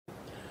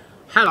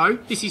Hello,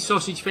 this is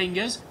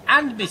SausageFingers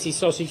and Mrs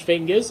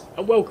SausageFingers,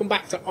 and welcome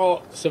back to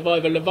Ark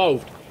Survival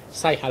Evolved.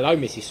 Say hello,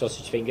 Mrs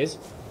SausageFingers.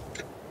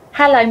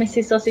 Hello,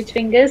 Mrs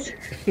SausageFingers.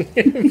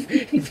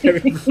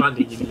 Very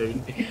funny, you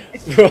loon.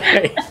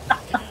 Right.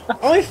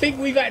 I think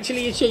we've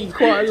actually achieved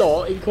quite a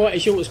lot in quite a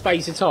short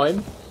space of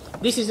time.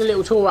 This is a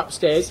little tour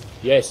upstairs.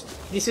 Yes.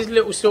 This is a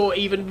little tour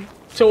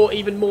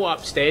even more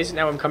upstairs.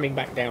 Now I'm coming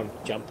back down.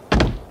 Jump.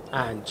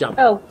 And jump.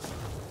 Oh.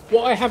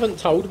 What I haven't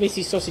told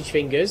Mrs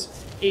SausageFingers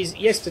is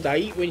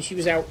yesterday when she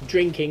was out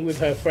drinking with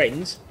her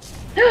friends,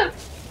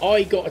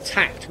 I got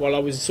attacked while I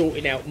was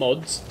sorting out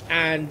mods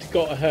and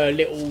got her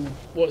little,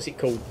 what's it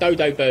called,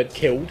 dodo bird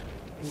killed.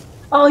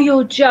 Oh,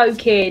 you're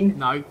joking.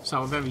 No,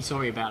 so I'm very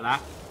sorry about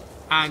that.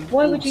 And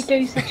why would you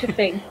do such a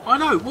thing? I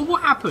know. Well,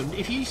 what happened,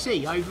 if you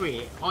see over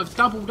here, I've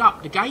doubled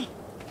up the gate.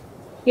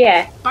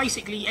 Yeah.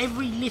 Basically,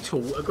 every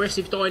little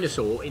aggressive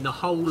dinosaur in the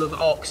whole of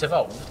Ark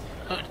Survival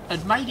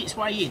had made its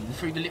way in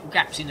through the little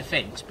gaps in the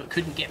fence, but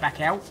couldn't get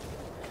back out.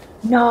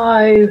 No.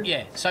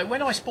 Yeah, so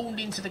when I spawned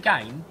into the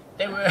game,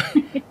 there were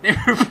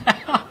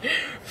about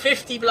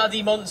 50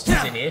 bloody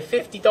monsters in here,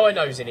 50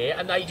 dinos in here,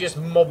 and they just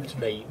mob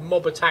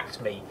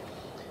attacked me.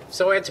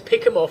 So I had to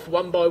pick them off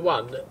one by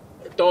one,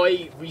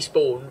 die,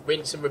 respawn,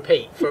 rinse and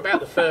repeat for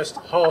about the first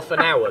half an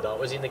hour that I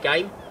was in the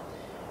game.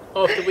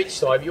 After which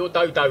time your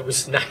dodo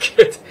was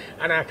knackered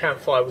and our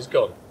campfire was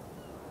gone.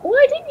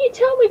 Why didn't you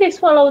tell me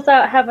this while I was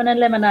out having a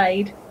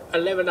lemonade? A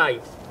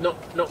lemonade,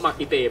 not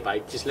mucky beer,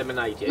 babe, just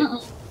lemonade, yeah.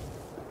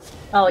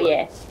 Oh, well,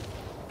 yeah.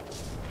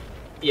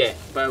 Yeah,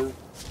 well,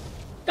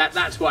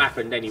 that's what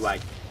happened anyway.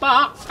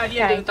 But at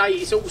the end of the day,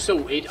 it's all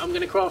sorted. I'm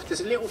going to craft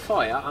this little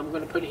fire. I'm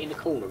going to put it in the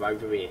corner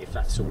over here, if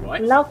that's all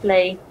right.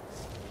 Lovely.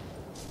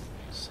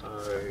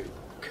 So,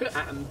 cut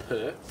and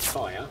put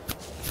fire.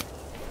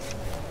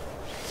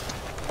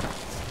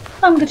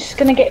 I'm just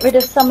going to get rid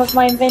of some of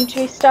my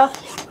inventory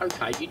stuff.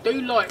 Okay, you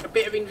do like a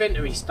bit of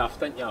inventory stuff,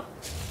 don't you?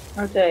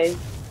 I do.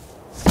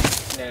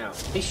 Now,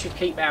 this should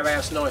keep our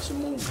house nice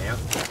and warm now.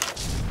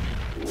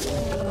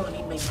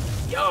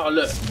 Oh,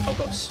 look, I've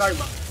got so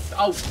much.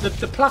 Oh,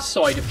 the plus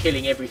side of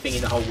killing everything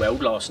in the whole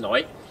world last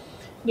night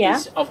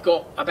is I've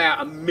got about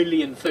 1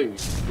 million food,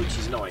 which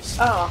is nice.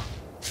 Oh,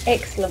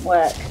 excellent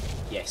work.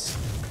 Yes.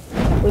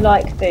 We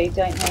like food,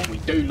 don't we?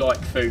 We do like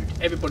food.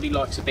 Everybody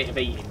likes a bit of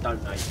eating,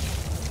 don't they?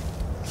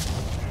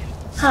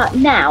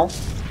 Now,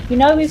 you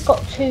know we've got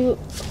 3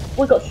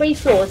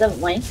 floors, haven't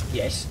we?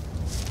 Yes.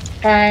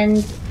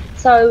 And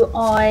so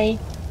I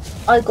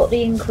got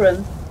the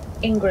Ingram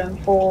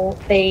for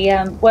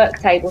the work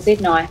table,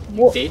 didn't I?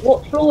 What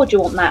floor do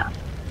you want that?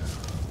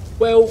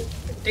 Well,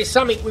 there's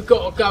something we've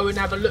got to go and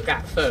have a look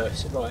at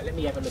first. Right, let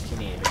me have a look in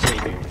here. Let's see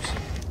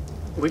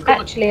we've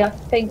got. Actually, I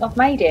think I've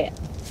made it.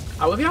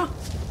 Oh, have you?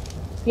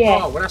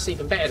 Yeah. Oh, well, that's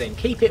even better then.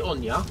 Keep it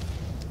on you.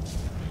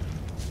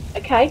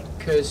 Okay.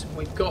 Because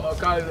we've got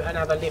to go and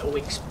have a little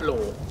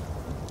explore.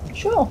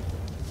 Sure.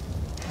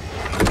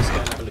 Let's go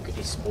and have a look at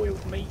this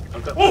spoiled meat.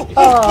 I've got oh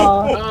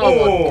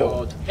my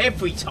god.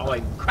 Every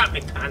time. Crap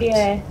my pants.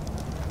 Yeah.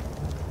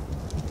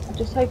 I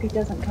just hope he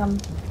doesn't come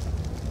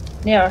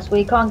near us.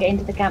 We can't get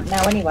into the camp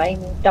now anyway.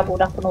 We've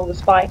doubled up on all the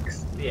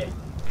spikes. Yeah.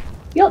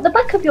 The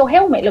back of your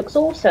helmet looks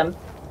awesome.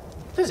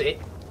 Does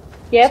it?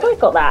 Yeah, we've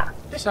got that.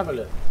 Let's have a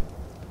look.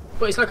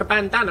 Well, it's like a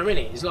bandana, isn't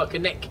it? It's like a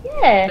neck.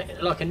 Yeah.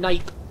 Like a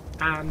nape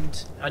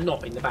and a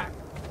knot in the back.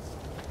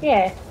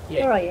 Yeah.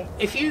 Yeah. Where are you?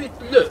 If you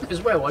look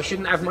as well, I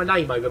shouldn't have my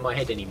name over my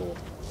head anymore.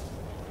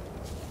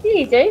 Yeah,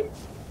 you do.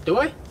 Do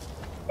I?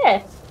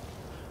 Yeah.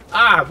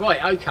 Ah,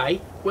 right,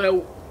 okay.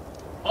 Well,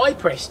 I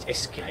pressed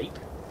escape,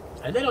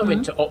 and then I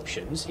went to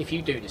options, if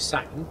you do the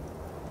same.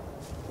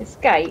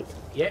 Escape.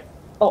 Yep.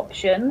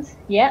 Options.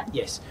 Yeah.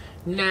 Yes.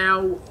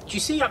 Now, do you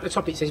see up the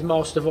top it says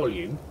master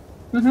volume?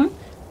 Mhm.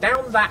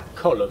 Down that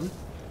column,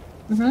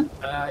 Mhm.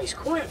 it's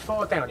quite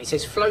far down. It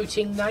says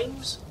floating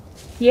names.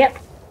 Yep.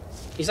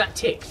 Is that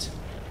ticked?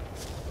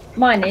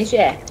 Mine is,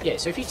 yeah. Yeah,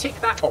 so if you tick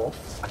that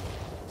off.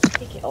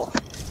 Tick it off.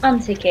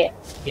 Untick it.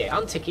 Yeah,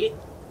 untick it.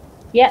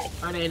 Yep.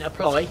 And then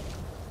apply.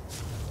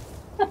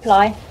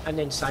 Apply. And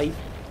then save.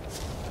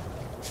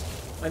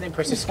 And then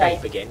press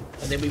escape again.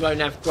 And then we won't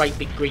have great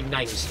big green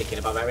names sticking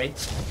above our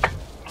heads.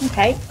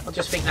 Okay. I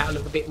just think that'll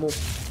look a bit more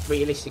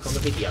realistic on the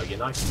video, you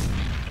know?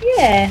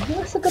 Yeah,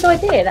 that's a good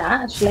idea,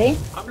 that, actually.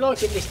 I'm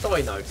liking this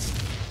dino.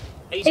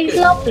 He's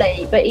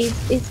lovely, but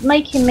he's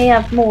making me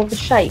have more of the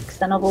shakes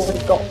than I've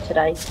already got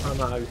today. I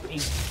know.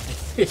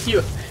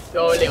 You're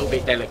a little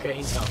bit delicate,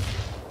 ain't you?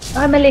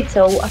 I'm a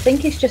little. I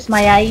think it's just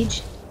my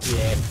age.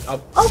 Yeah.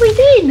 Oh, he's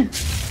in!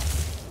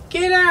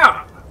 Get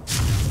out!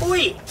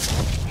 Oi!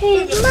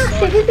 He's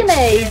massive, isn't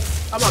he? Yeah.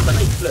 I'm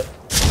underneath, look.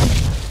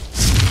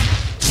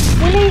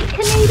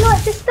 Can he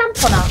like just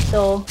stamp on us,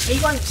 or? He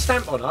won't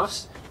stamp on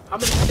us. I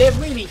mean, they're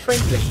really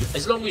friendly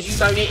as long as you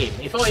don't hit him.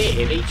 If I hit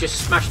him, he'd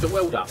just smash the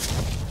world up.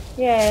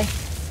 Yeah.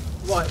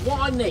 Right, what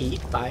I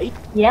need, babe,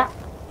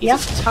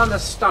 is a ton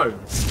of stone.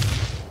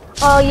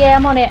 Oh yeah,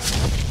 I'm on it.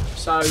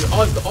 So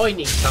I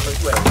need some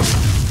as well.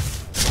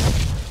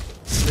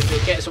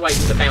 It'll get us away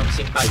from the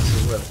bouncing base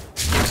as well.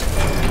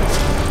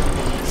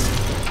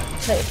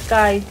 Let's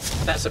go.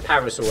 That's a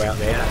parasol out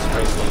there. That's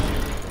crazy.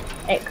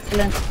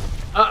 Excellent.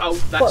 Uh-oh,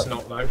 that's What?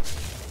 not though.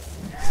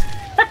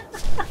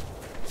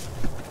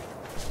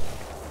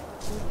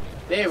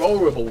 They're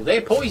horrible.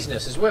 They're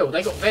poisonous as well.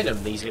 They got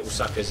venom, these little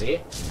suckers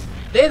here.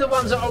 They're the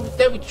ones that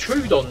they were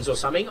Trudons or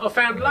something. I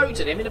found loads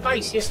of them in a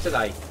base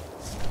yesterday.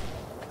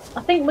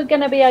 I think we're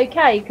going to be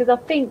okay because I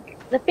think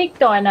the big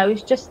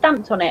dino's just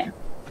stamped on it.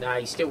 No,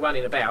 he's still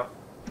running about.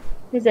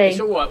 Is he? It's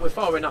alright, we're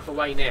far enough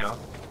away now.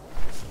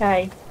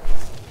 Okay.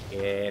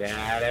 Get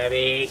out of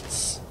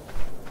it.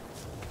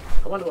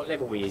 I wonder what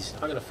level he is.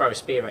 I'm going to throw a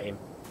spear at him.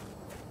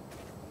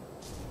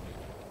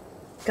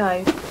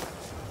 Go.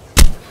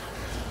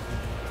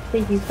 See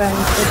if he's throwing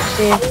a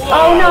spear.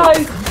 Oh no!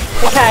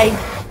 Okay.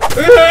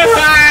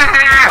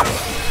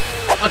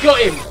 I got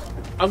him.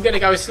 I'm going to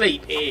go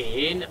asleep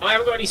in... I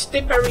haven't got any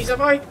stim berries, have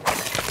I?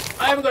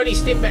 I haven't got any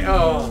stim berries.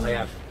 Oh, I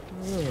have.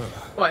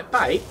 Right,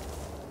 babe.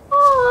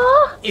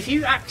 Aww. If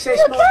you access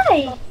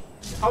okay?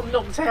 I'm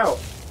knocked out.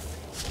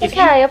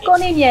 Okay, I've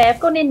gone in, yeah. I've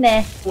gone in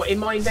there. What, in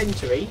my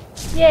inventory?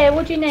 Yeah,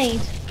 what do you need?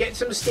 Get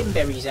some stim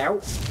berries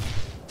out.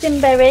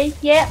 Stimberry,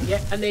 yeah. Yeah,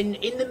 and then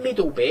in the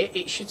middle bit,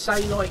 it should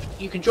say, like,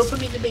 you can drop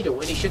them in the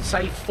middle and it should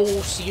say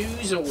force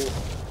use or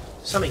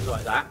something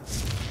like that.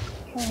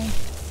 Okay.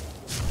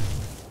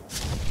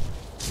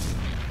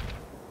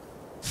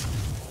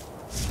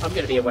 I'm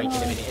going to be awake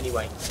in a minute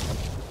anyway.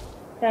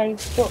 Okay,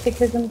 what,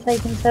 because I'm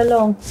taking so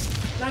long?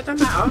 No, it don't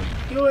matter.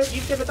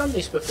 You've never done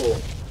this before.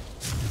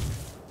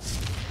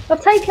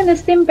 I've taken the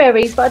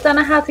stimberries, but I don't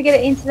know how to get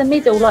it into the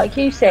middle, like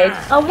you said.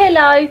 Oh,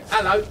 hello.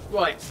 Hello,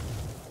 right.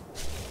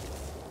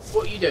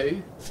 What you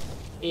do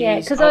is... Yeah,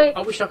 because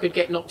I wish I could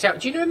get knocked out.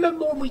 Do you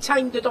remember when we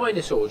tamed the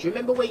dinosaurs? Do you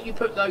remember where you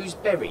put those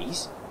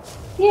berries?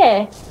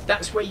 Yeah.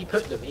 That's where you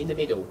put them, in the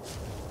middle.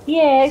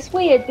 Yeah, it's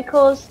weird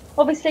because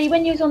obviously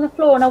when you was on the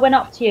floor and I went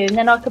up to you and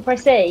then I could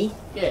press E.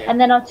 Yeah. And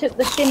then I took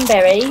the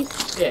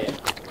stimberries. Yeah.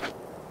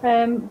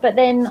 But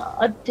then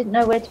I didn't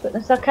know where to put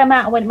them, so I came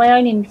out and went my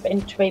own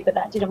inventory, but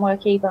that didn't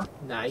work either.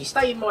 No, you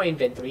stay in my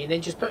inventory and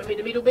then just put them in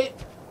the middle bit.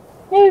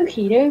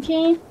 Okie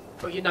dokie.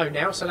 Well, you know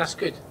now, so that's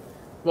good.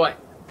 Right.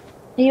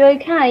 Are you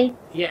okay?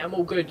 Yeah, I'm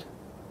all good.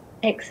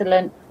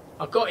 Excellent.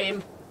 I got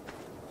him.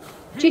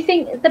 Do you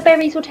think the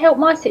berries would help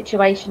my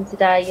situation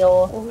today,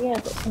 or... Oh yeah,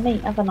 I've got some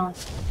meat, haven't I?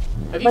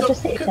 Have you got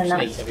just cooked in that?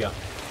 meat, have you?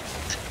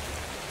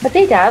 I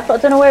did have, but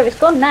I don't know where it's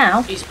gone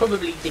now. It's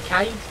probably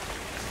decayed.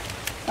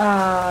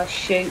 Ah,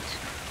 shoot.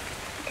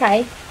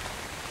 Okay.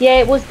 Yeah,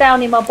 it was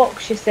down in my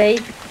box, you see.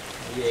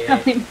 Yeah.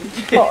 Down in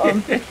the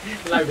bottom.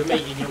 Load of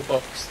meat in your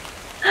box.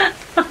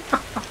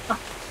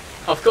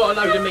 I've got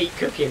a load of meat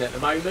cooking at the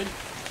moment.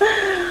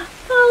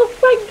 Oh,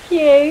 thank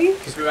you.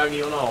 Because we're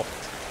only on half.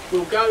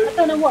 We'll go... I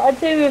don't know what I'd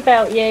do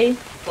without you.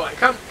 Right,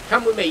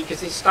 come with me,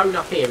 because there's stone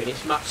up here and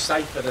it's much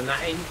safer than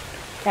that end.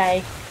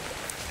 Okay.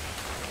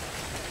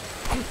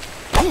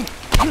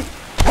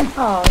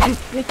 Oh,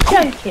 you're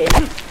joking.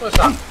 What's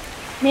up?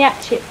 My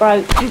hatchet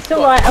broke. It's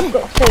alright, I've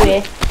got two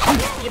here.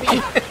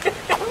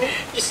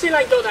 You still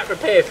ain't got that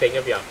repair thing,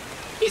 have you?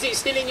 Is it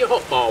still in your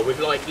hotbar with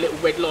like little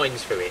red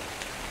lines through it?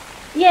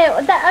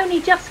 Yeah, that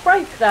only just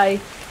broke though.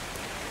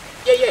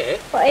 Yeah.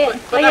 But I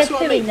that's had what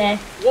two I mean. in there.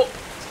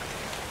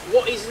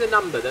 What is the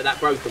number that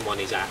broken one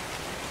is at?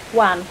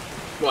 1.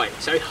 Right,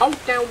 so hold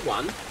down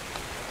 1.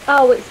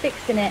 Oh, it's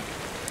fixing it.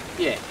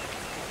 Yeah.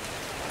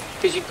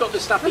 Because you've got the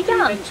stuff in your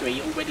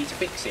inventory all ready to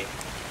fix it.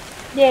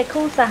 Yeah, of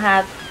course I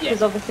have. Yeah.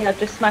 Because obviously I've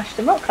just smashed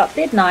the rock up,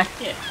 didn't I?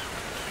 Yeah.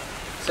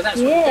 So that's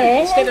what you do.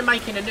 Instead of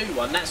making a new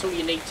one, that's all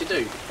you need to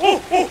do.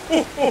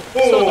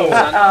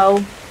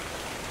 Uh-oh.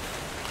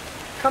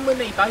 Come with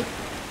me, babe.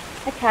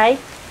 Okay.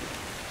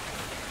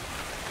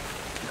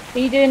 Are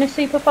you doing a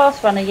super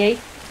fast run, are you?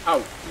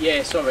 Oh,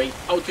 yeah, sorry.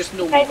 Oh, just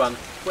normal run.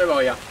 Where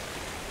are you?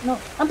 No,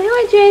 I'm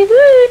behind you.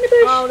 Woo, in the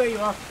bush. Oh, there you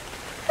are.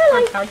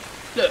 Hello. Okay.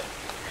 Look.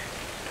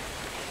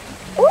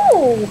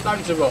 Ooh.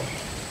 Loads of rock.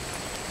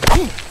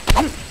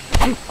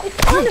 It's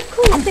kind of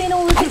cool seeing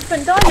all the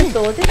different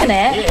dinosaurs, isn't it?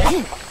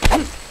 Yeah.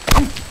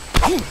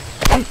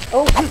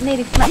 Oh,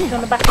 nearly smacked you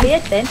on the back of the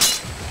head then.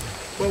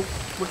 Well,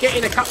 we're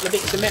getting a couple of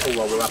bits of metal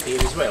while we're up here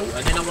as well,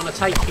 and then I want to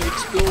take you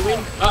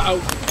exploring.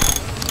 Uh-oh.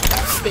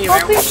 Spear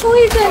I've out. been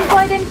poisoned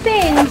by them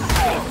things.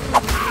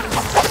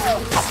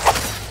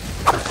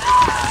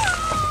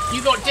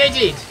 You got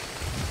deaded.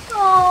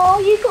 Oh,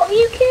 you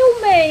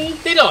killed me.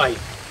 Did I?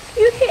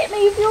 You hit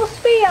me with your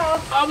spear.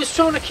 I was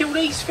trying to kill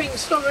these things,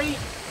 sorry.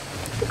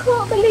 I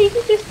can't believe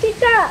you just did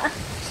that.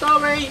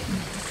 Sorry.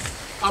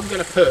 I'm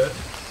going to put...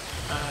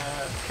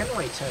 can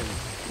I turn...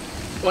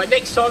 Right,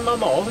 next time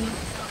I'm on,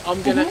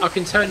 I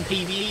can turn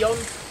PvE on,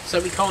 so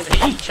we can't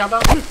hit each other.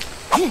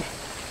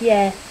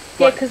 Yeah. Right.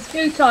 Yeah, because a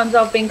few times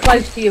I've been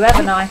close to you,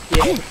 haven't I?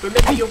 Yeah.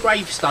 Remember your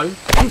gravestone?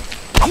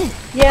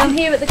 Yeah, I'm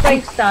here at the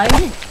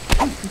gravestone.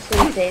 I'm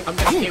sorted. I'm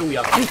going to kill you.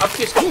 I've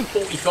just got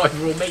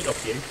 45 raw meat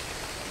off you.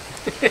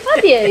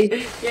 Have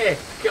you? Yeah,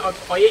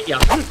 I hit you.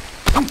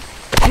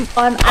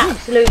 I'm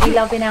absolutely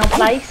loving our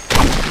place.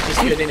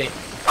 It's good, isn't it?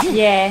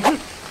 Yeah.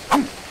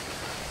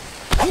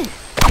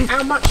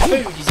 How much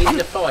food is in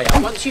the fire?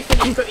 Once you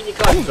finish putting your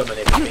clothes on and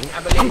everything,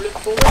 have a little look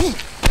for us.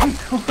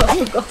 Oh,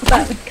 I forgot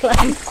about the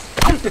clothes.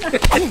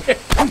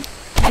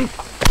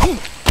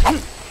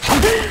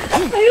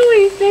 I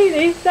always do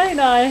this, don't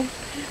I?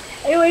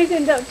 I always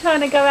end up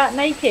trying to go out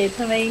naked.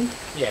 I mean...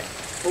 Yeah.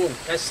 Oh,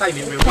 that's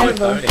saving real life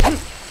though, isn't it?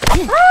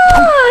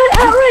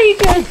 Ah!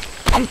 Outrageous!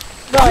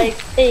 Right,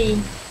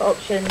 E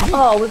option.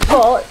 Oh, we've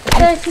got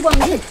 31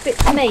 cooked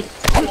bits of meat.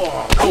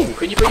 Oh, cool.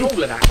 Can you bring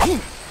all of that?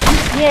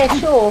 Yeah,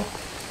 sure.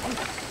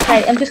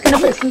 Okay, I'm just going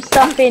to put some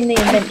stuff in the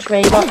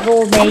inventory, like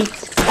raw meat.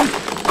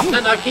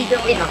 No, keep it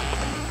on you.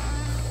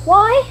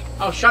 Why?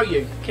 I'll show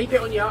you. Keep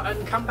it on you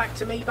and come back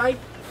to me, babe.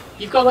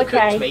 You've got the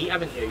cooked meat,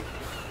 haven't you?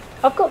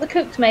 I've got the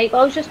cooked meat, but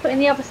I was just putting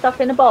the other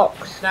stuff in a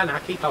box. No,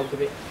 keep hold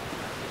of it.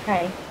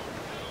 Okay.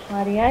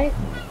 Radio.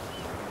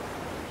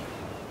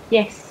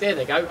 Yes. There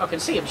they go. I can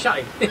see them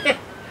shutting.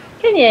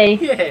 Can you?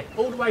 Yeah,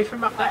 all the way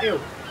from up that hill.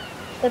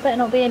 There better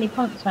not be any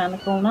punks around the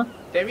corner.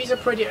 There is a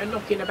predator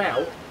knocking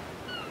about.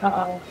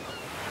 Uh-oh.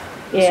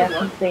 Yeah, I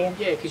can see him.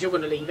 Yeah, because you're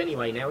going to leave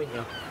anyway now, aren't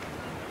you?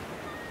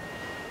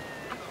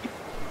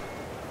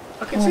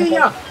 I can see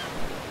ya.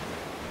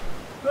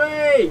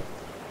 Hey!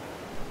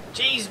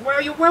 Jeez, wow,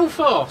 you're well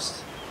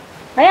fast.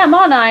 I am,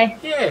 aren't I?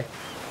 Yeah.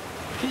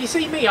 Can you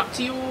see me up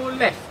to your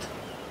left?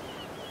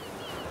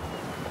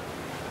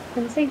 I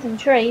can see some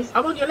trees.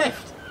 I'm on your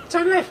left.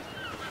 Turn left.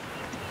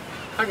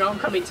 Hang on, I'm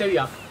coming to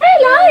you.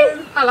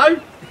 Hello! Hello.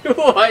 You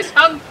alright,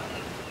 son?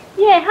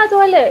 Yeah, how do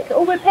I look?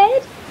 All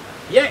repaired?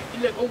 Yeah,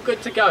 you look all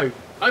good to go.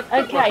 I've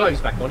put my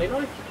clothes back on,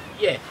 haven't I?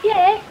 Yeah.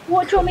 Yeah.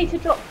 What do you want me to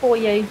drop for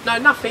you? No,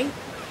 nothing.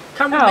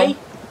 Come with me.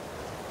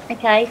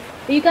 Okay.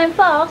 Are you going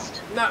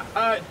fast? No,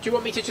 do you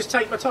want me to just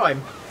take my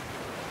time?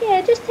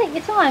 Yeah, just take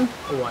your time.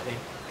 Alright then.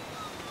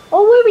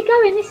 Oh, where are we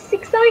going? This is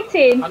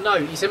exciting. I know,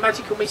 it's a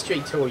magical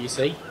mystery tour, you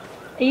see.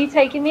 Are you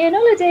taking me on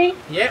holiday?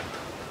 Yep.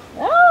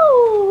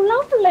 Oh,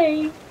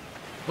 lovely.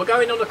 We're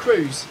going on a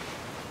cruise.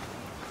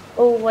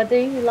 Oh, I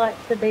do like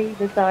to be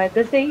beside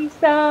the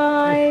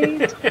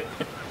seaside.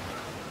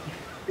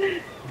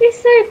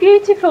 It's so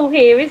beautiful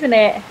here, isn't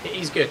it? It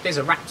is good. There's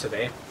a raptor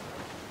there.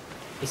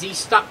 Is he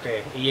stuck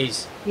there? He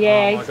is.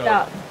 Yeah, oh, he's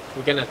God. stuck.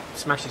 We're going to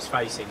smash his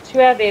face in. Should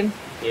we have him?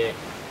 Yeah.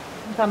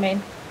 I'm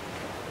coming.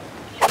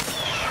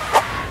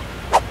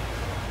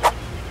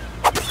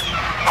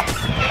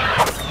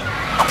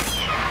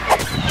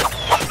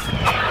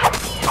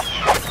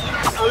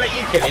 I'll let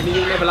you kill him and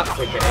you'll level up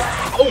quicker.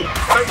 Oh,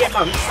 don't get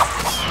munched.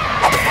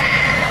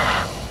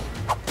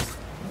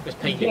 Just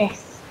peel him.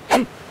 Yes.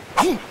 And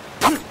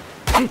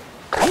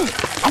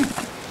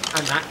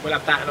that, we'll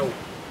have that and all.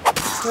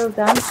 Well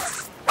done.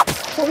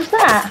 What was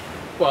that?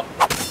 What?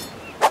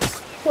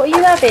 What are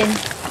you having?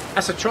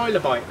 That's a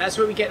trilobite. That's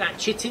where we get that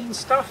chitin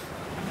stuff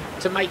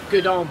to make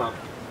good armour.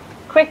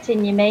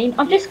 Cretin, you mean?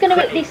 I'm just going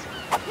to eat this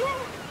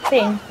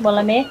thing while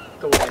I'm here.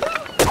 Go on then.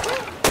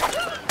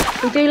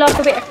 We do like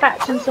a bit of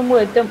thatch and some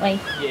wood, don't we?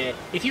 Yeah.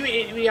 If you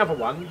eat the other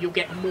one, you'll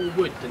get more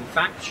wood than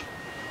thatch.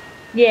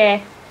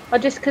 Yeah.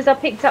 Because I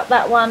picked up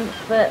that one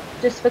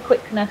just for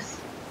quickness.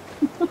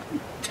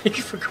 Thank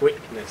you for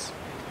quickness.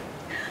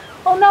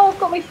 Oh no, I've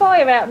got my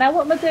fire out now.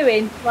 What am I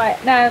doing?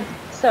 Right, no,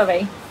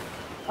 sorry.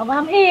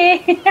 I'm here.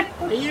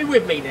 Are you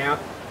with me now?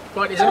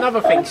 Right, there's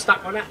another thing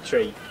stuck on that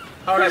tree.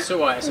 Oh, that's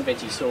alright, it's a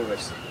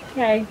Vegisaurus.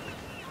 Okay.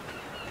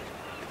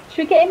 Should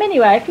we get him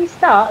anyway? If he's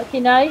stuck, you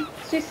know,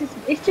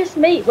 it's just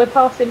meat we're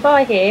passing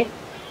by here.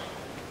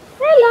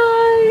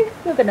 Hello!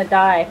 You're gonna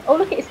die. Oh,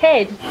 look at his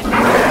head.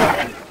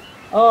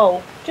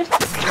 Oh,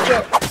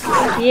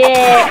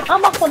 yeah,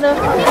 I'm up on the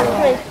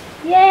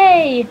tree.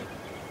 Yay!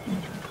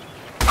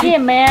 Yeah,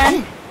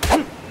 man.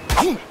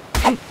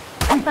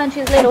 Punch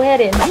his little head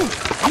in.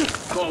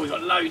 Oh, we've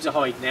got loads of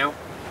hide now.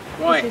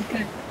 Right,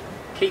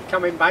 keep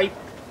coming, babe.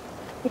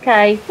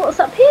 Okay, what's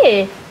up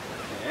here?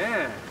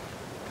 Yeah.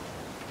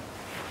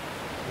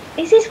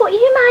 Is this what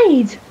you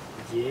made?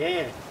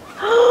 Yeah.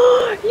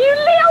 You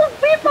little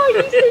bimbo,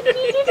 you said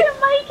you didn't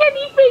make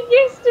anything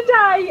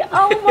yesterday.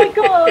 Oh my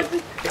god.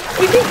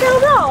 Is it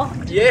filled off?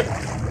 Yeah.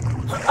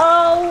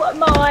 Oh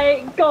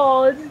my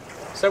god.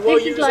 So while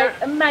this you is was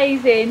like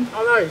amazing.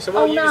 I know, so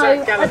while you was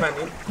out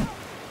gallivanting,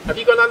 have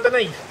you gone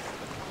underneath?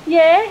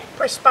 Yeah.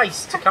 Press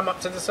space to come up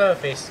to the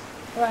surface.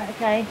 Right,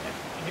 okay.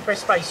 If you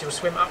press space, you'll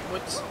swim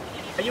upwards.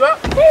 Are you up?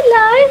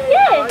 Hello,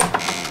 yeah.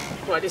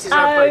 Right, this is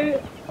our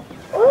boat.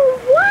 Oh,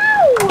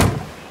 wow.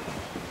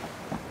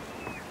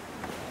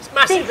 It's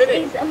massive, isn't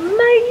it? This is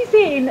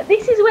amazing.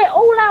 This is where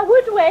all our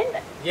wood went.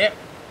 Yep.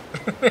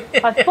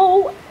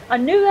 I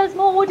knew there was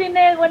more wood in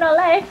there when I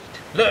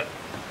left. Look.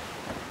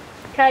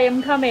 Okay,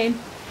 I'm coming.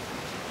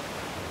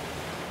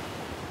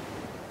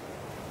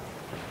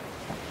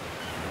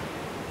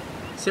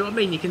 See what I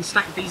mean? You can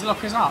stack these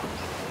lockers up.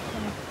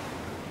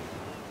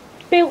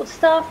 Built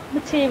stuff,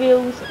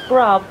 materials,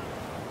 grub.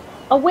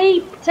 Are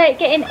we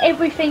getting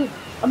everything?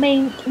 I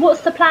mean,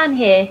 what's the plan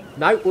here?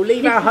 No, we'll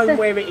leave our home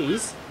where it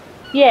is.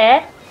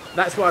 Yeah.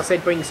 That's why I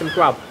said bring some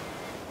grub.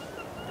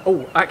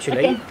 Oh,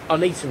 actually, I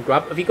need some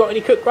grub. Have you got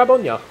any cooked grub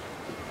on you?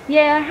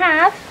 Yeah, I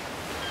have.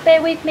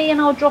 Bear with me and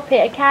I'll drop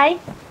it, okay?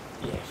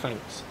 Yeah,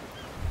 thanks.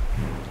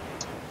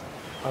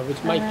 I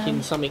was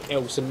making something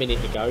else a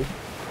minute ago.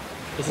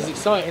 This is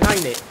exciting,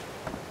 ain't it?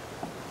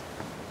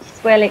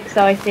 It's well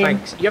exciting.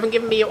 Thanks. You haven't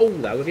given me it all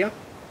though, have you?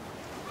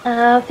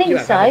 I think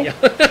so. I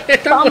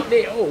don't want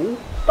it all.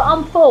 But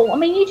I'm full. I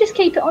mean, you just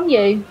keep it on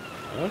you.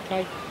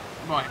 Okay.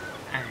 Right,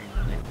 hang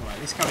on then. Right,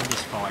 let's go in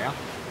this fire.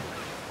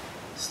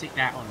 Stick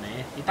that on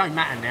there. It don't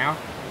matter now,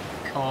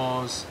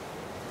 because...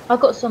 I've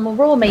got some more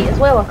raw meat as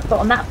well I could put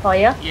on that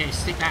fire. Yeah,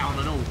 stick that on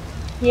and all.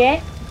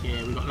 Yeah?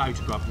 Yeah, we've got loads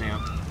of grub now.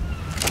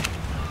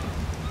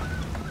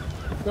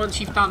 Once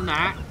you've done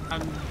that,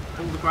 and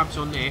all the grub's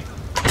on there,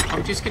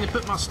 I'm just going to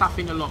put my stuff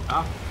in the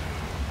locker.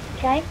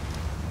 Okay.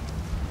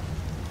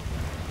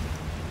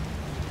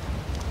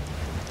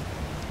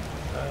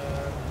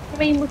 I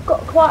mean, we've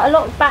got quite a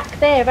lot back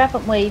there,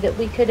 haven't we, that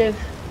we could have...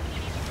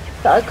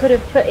 that I could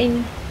have put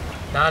in...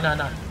 No.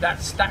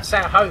 That's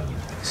our home.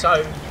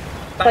 So,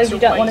 that's you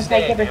don't want to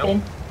take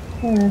everything.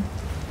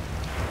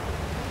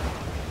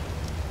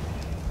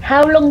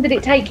 How long did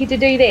it take you to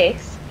do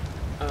this?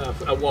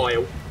 A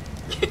while.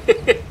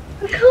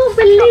 I can't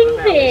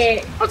believe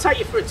it. I'll take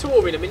you for a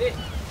tour in a minute.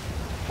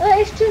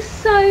 It's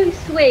just so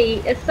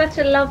sweet. It's such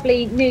a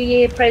lovely New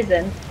Year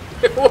present.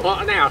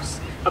 What, an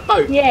house? A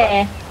boat?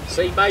 Yeah.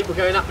 See, babe, we're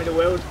going up in the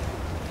world.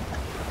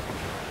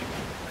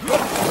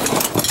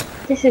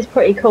 This is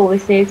pretty cool.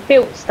 This is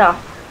built stuff.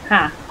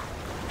 Huh.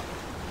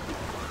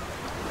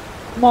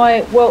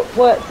 My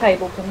work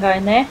table can go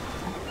in there.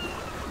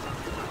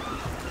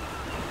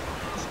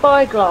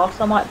 Spyglass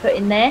I might put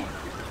in there.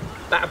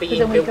 That'll be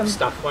in built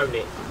stuff, won't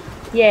it?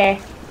 Yeah.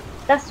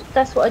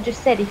 That's what I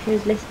just said if you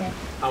was listening.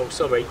 Oh,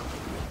 sorry.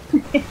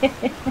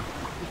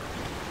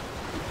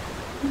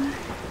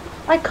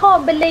 I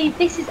can't believe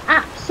this is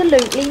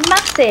absolutely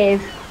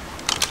massive,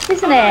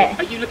 isn't it?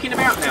 Are you looking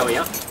about now, are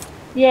you?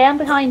 Yeah, I'm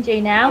behind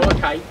you now. Oh,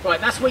 okay.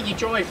 Right, that's where you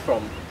drive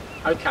from.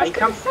 Okay, I was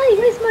going to say,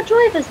 where's my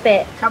driver's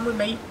bit? Come with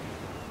me.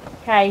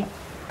 Okay.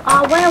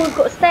 Oh, wow, we've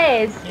got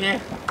stairs. Yeah.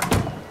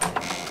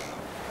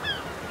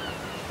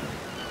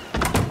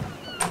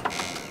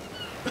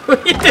 What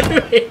are you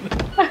doing?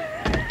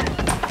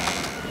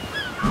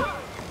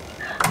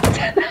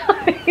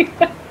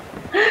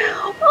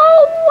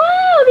 Oh,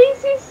 wow,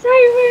 this is so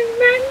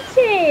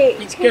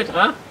romantic. It's good,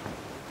 huh?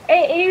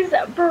 It is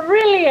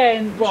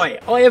brilliant.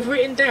 Right, I have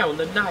written down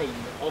the name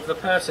of the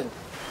person.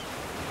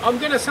 I'm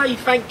going to say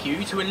thank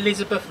you to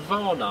Elizabeth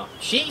Varner.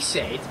 She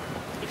said,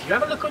 if you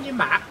have a look on your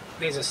map,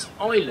 there's an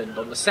island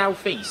on the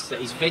southeast that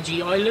is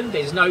Veggie Island.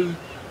 There's no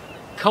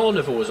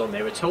carnivores on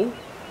there at all.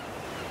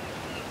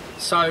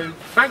 So,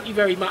 thank you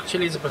very much,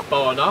 Elizabeth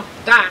Varner.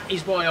 That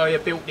is why I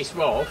have built this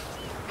raft,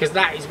 because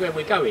that is where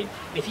we're going.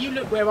 If you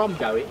look where I'm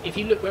going, if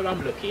you look where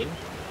I'm looking,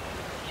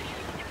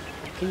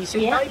 can you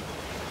see, babe?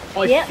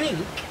 I think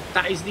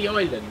that is the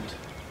island.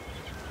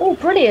 Oh,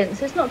 brilliant.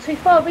 So it's not too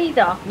far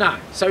either. No,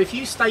 so if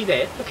you stay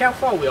there, look how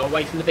far we are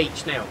away from the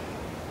beach now.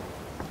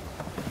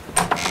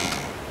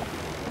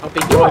 I've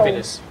been driving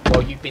us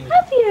while you've been...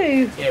 Have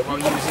you? Yeah, while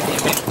you was in the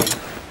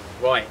inventory.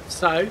 Right,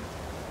 so...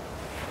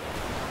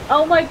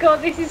 Oh my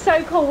god, this is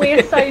so cool. We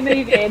are so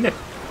moving. Are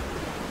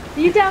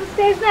you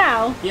downstairs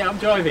now? Yeah, I'm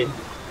driving.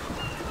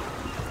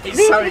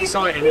 It's so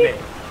exciting, isn't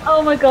it?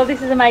 Oh my god,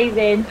 this is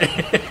amazing.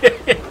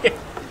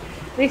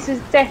 This is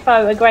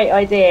defo a great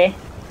idea.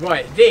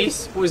 Right,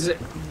 this is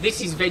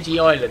Veggie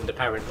Island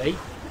apparently.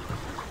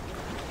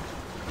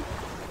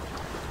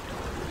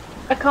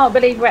 I can't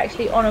believe we're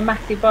actually on a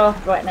massive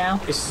raft right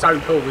now. It's so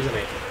cool, isn't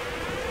it?